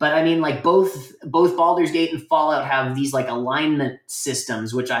 But I mean, like both Baldur's Gate and Fallout have these like alignment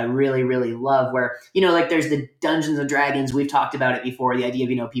systems, which I really, really love, where, you know, like there's the Dungeons and Dragons, we've talked about it before, the idea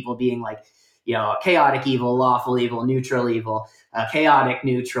of, you know, people being like, you know, chaotic evil, lawful evil, neutral evil, chaotic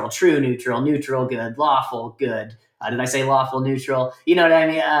neutral, true neutral good, lawful good. Did I say lawful neutral? You know what I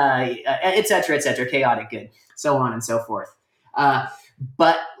mean? Et cetera, chaotic good, so on and so forth.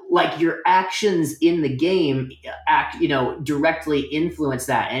 But like your actions in the game directly influence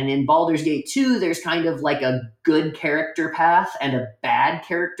that. And in Baldur's Gate 2, there's kind of like a good character path and a bad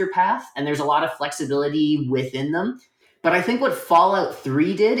character path. And there's a lot of flexibility within them. But I think what Fallout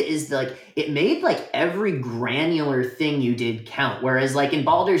 3 did is like it made like every granular thing you did count. Whereas like in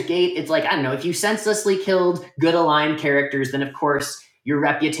Baldur's Gate, it's like, I don't know, if you senselessly killed good aligned characters, then of course your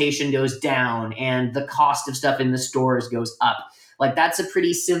reputation goes down and the cost of stuff in the stores goes up. Like that's a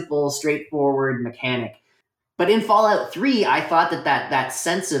pretty simple, straightforward mechanic. But in Fallout 3, I thought that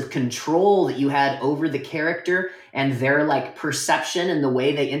sense of control that you had over the character and their like perception and the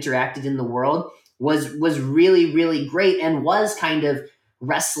way they interacted in the world was really, really great, and was kind of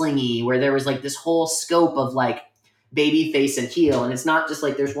wrestling-y, where there was like this whole scope of like baby face and heel. And it's not just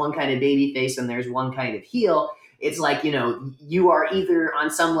like there's one kind of baby face and there's one kind of heel. It's like, you are either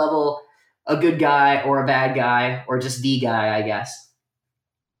on some level a good guy or a bad guy or just the guy, I guess.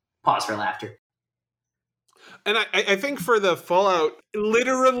 Pause for laughter. And I think for the Fallout,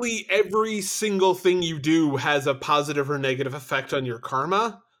 literally every single thing you do has a positive or negative effect on your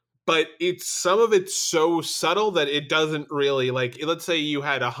karma. But some of it's so subtle that it doesn't really, like, let's say you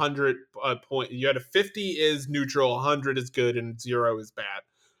had 100 you had a 50 is neutral, 100 is good, and 0 is bad.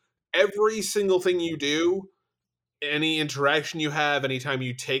 Every single thing you do, any interaction you have, anytime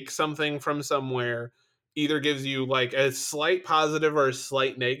you take something from somewhere, either gives you like a slight positive or a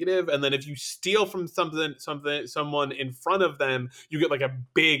slight negative, and then if you steal from someone in front of them, you get like a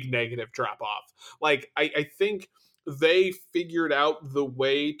big negative drop off. Like I think they figured out the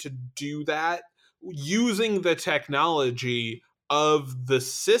way to do that using the technology of the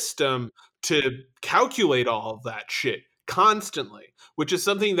system to calculate all of that shit constantly, which is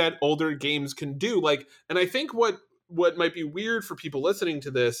something that older games can do. Like, and I think what might be weird for people listening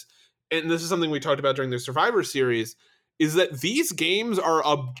to this, and this is something we talked about during the Survivor series, is that these games are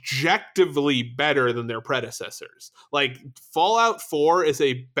objectively better than their predecessors. Like, Fallout 4 is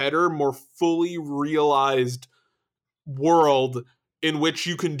a better, more fully realized world in which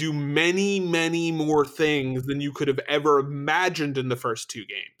you can do many, many more things than you could have ever imagined in the first two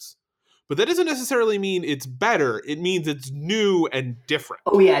games. But that doesn't necessarily mean it's better. It means it's new and different.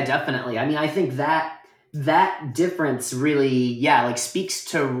 Oh, yeah, definitely. I mean, I think that difference really, like speaks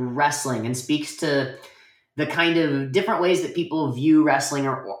to wrestling and speaks to the kind of different ways that people view wrestling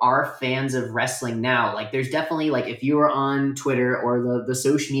or are fans of wrestling now. Like, there's definitely, like, if you are on Twitter or the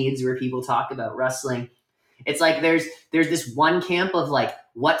social medias where people talk about wrestling, it's like there's this one camp of like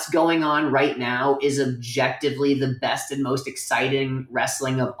what's going on right now is objectively the best and most exciting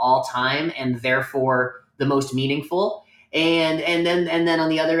wrestling of all time, and therefore the most meaningful. And then on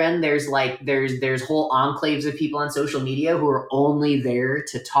the other end, there's whole enclaves of people on social media who are only there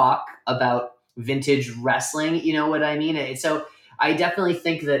to talk about vintage wrestling. You know what I mean? And so I definitely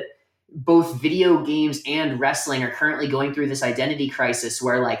think that both video games and wrestling are currently going through this identity crisis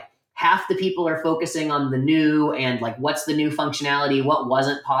where like half the people are focusing on the new and like what's the new functionality, what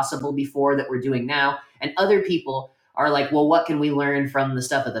wasn't possible before that we're doing now, and other people are like, well, what can we learn from the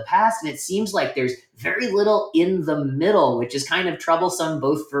stuff of the past? And it seems like there's very little in the middle, which is kind of troublesome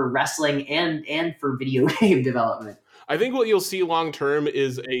both for wrestling and for video game development. I think what you'll see long term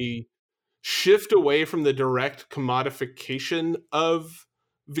is a shift away from the direct commodification of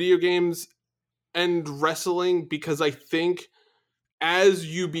video games and wrestling, because I think as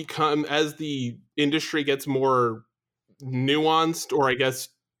the industry gets more nuanced, or I guess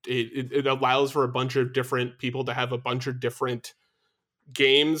it allows for a bunch of different people to have a bunch of different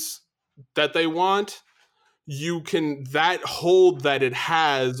games that they want, you can, that hold that it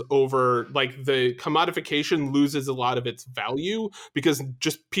has over, like, the commodification loses a lot of its value because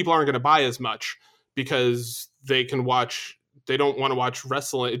just people aren't going to buy as much because they don't want to watch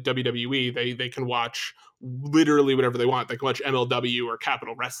wrestling, WWE. They can watch literally whatever they want. They can watch MLW or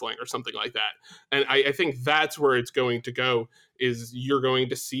Capital Wrestling or something like that. And I think that's where it's going to go, is you're going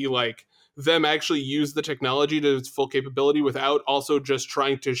to see like them actually use the technology to its full capability without also just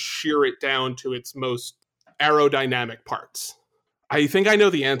trying to shear it down to its most aerodynamic parts. I think I know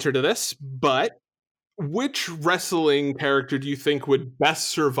the answer to this, but which wrestling character do you think would best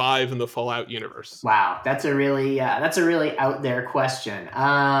survive in the Fallout universe? Wow, that's a really out there question.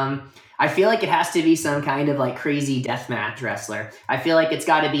 I feel like it has to be some kind of like crazy deathmatch wrestler. I feel like it's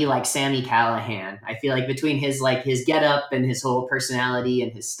got to be like Sami Callihan. I feel like between his get up and his whole personality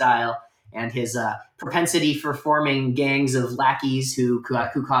and his style and his propensity for forming gangs of lackeys who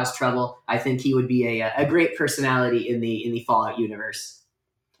cause trouble, I think he would be a great personality in the Fallout universe.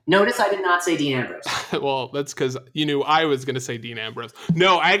 Notice I did not say Dean Ambrose. Well, that's because you knew I was going to say Dean Ambrose.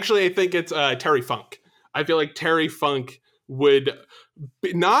 No, I think it's Terry Funk. I feel like Terry Funk would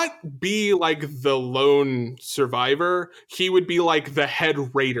not be like the lone survivor. He would be like the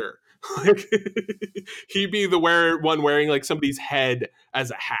head raider. He'd be the one wearing like somebody's head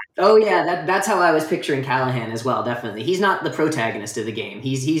as a hat. Oh yeah, that's how I was picturing Callihan as well. Definitely, he's not the protagonist of the game.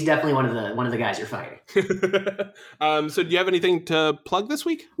 He's definitely one of the guys you're fighting. So, do you have anything to plug this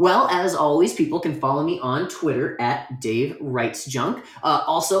week? Well, as always, people can follow me on Twitter at Dave Writes Junk.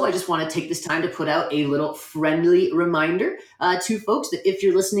 Also, I just want to take this time to put out a little friendly reminder. to folks that if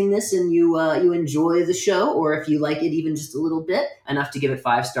you're listening this and you enjoy the show, or if you like it even just a little bit, enough to give it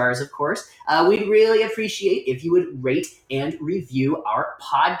 5 stars, of course, we'd really appreciate if you would rate and review our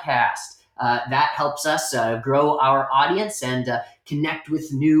podcast. That helps us grow our audience and connect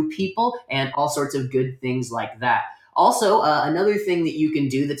with new people and all sorts of good things like that. Also, another thing that you can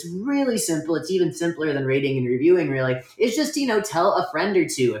do that's really simple, it's even simpler than rating and reviewing, really, is just, tell a friend or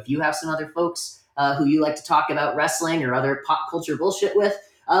two. If you have some other folks who you like to talk about wrestling or other pop culture bullshit with,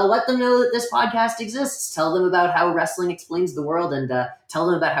 let them know that this podcast exists. Tell them about how wrestling explains the world, and tell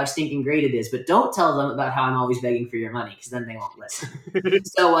them about how stinking great it is. But don't tell them about how I'm always begging for your money, because then they won't listen.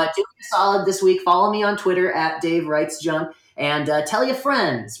 So do me a solid this week. Follow me on Twitter at Dave Writes Junk. And tell your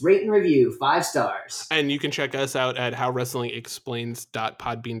friends, rate and review, 5 stars. And you can check us out at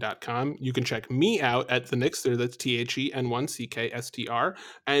howwrestlingexplains.podbean.com. You can check me out at the Nixter, that's THEN1CKSTR.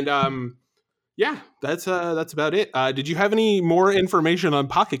 And yeah, that's about it. Did you have any more information on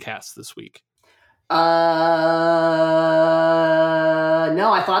Pocket Cast this week? No,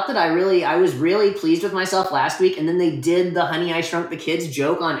 I thought that I was really pleased with myself last week, and then they did the Honey, I Shrunk the Kids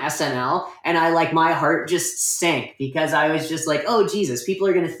joke on SNL, and my heart just sank, because I was just like, oh Jesus, people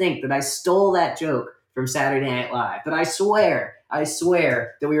are going to think that I stole that joke from Saturday Night Live. But I swear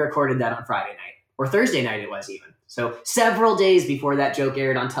that we recorded that on Friday night, or Thursday night it was even. So several days before that joke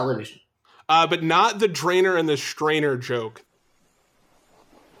aired on television. But not the Drainer and the Strainer joke.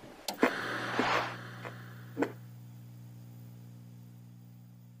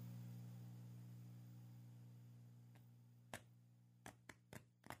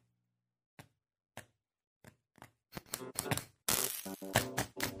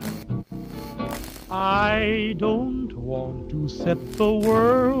 I don't want to set the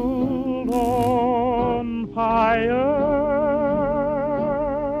world on fire.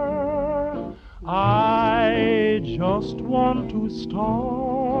 I just want to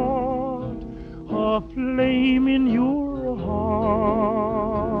start a flame in your heart.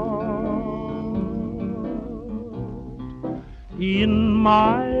 In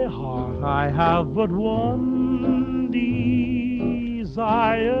my heart I have but one desire,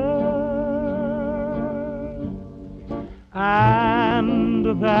 and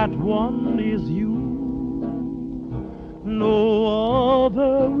that one is you. No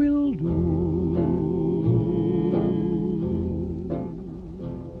other will do.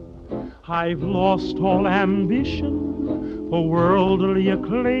 I've lost all ambition for worldly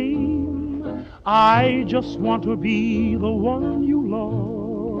acclaim. I just want to be the one you love.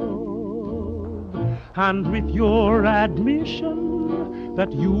 And with your admission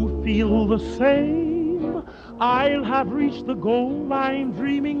that you feel the same, I'll have reached the goal I'm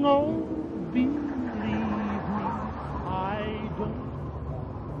dreaming of. Believe me, I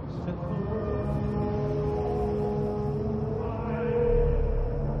don't set the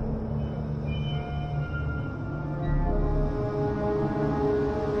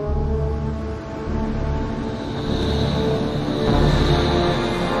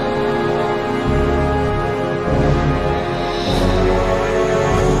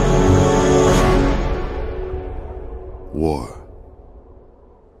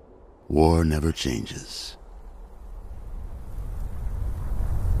War never changes.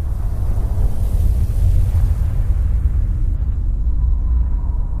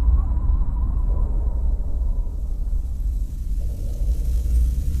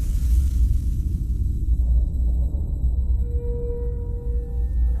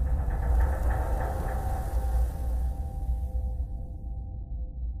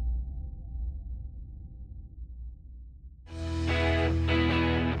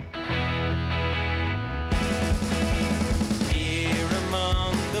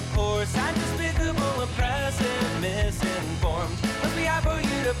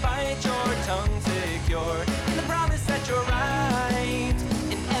 Fight your tongue secure. The problem